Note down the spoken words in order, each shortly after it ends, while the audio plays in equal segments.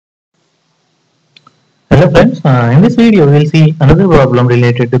Hello friends, in this video we will see another problem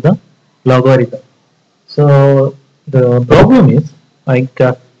related to the logarithm. So the problem is find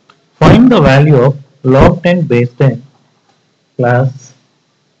the value of log 10 base 10 plus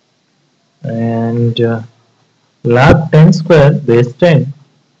and log 10 square base 10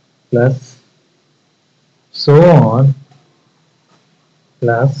 plus so on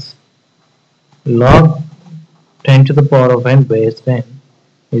plus log 10 to the power of n base 10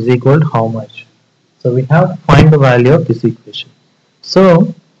 is equal to how much? So we have to find the value of this equation.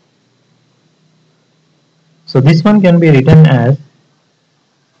 So this one can be written as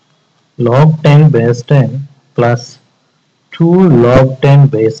log 10 base 10 plus 2 log 10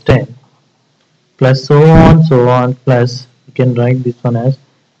 base 10 plus so on plus you can write this one as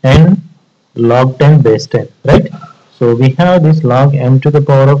n log 10 base 10, right? So we have this log m to the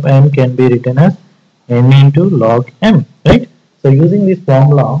power of n can be written as n into log m, right? So using this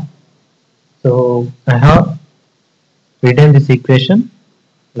formula, so I have written this equation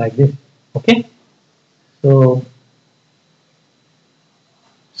like this, okay? So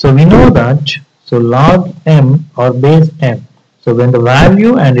we know that log m or base m, so when the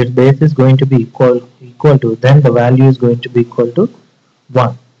value and its base is going to be equal to, then the value is going to be equal to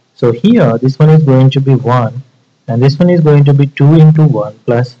 1. So here this one is going to be 1 and this one is going to be 2 into 1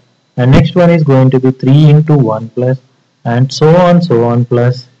 plus, and next one is going to be 3 into 1 plus, and so on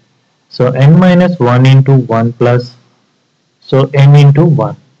plus, so n minus 1 into 1 plus, so n into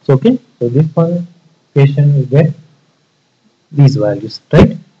 1. So okay, so this one equation will get these values,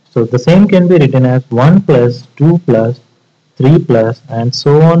 right? So the same can be written as 1 plus 2 plus 3 plus and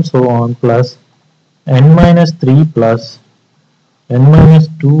so on plus n minus 3 plus n minus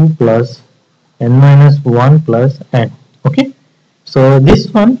 2 plus n minus 1 plus n. Okay, so this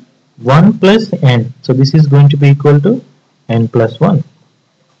one 1 plus n, so this is going to be equal to n plus 1.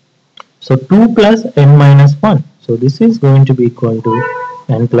 So 2 plus n minus 1, so this is going to be equal to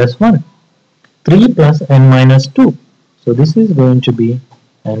n plus 1. 3 plus n minus 2, so this is going to be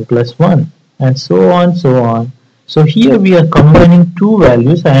n plus 1, and so on. So here we are combining two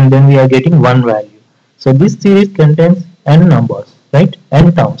values and then we are getting one value. So this series contains n numbers, right?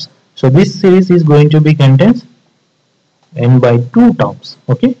 N terms. So this series is going to be contains n by 2 terms,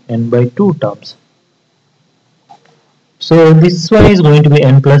 okay? N by 2 terms. So this one is going to be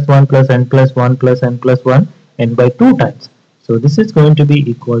n plus 1 plus n plus 1 plus n plus 1 n by 2 times. So this is going to be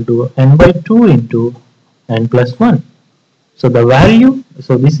equal to n by 2 into n plus 1. So the value,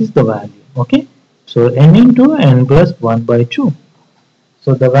 so this is the value, okay? So n into n plus 1 by 2.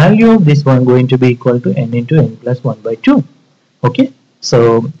 So the value of this one going to be equal to n into n plus 1 by 2. Okay?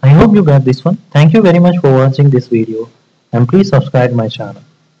 So I hope you got this one. Thank you very much for watching this video and please subscribe my channel.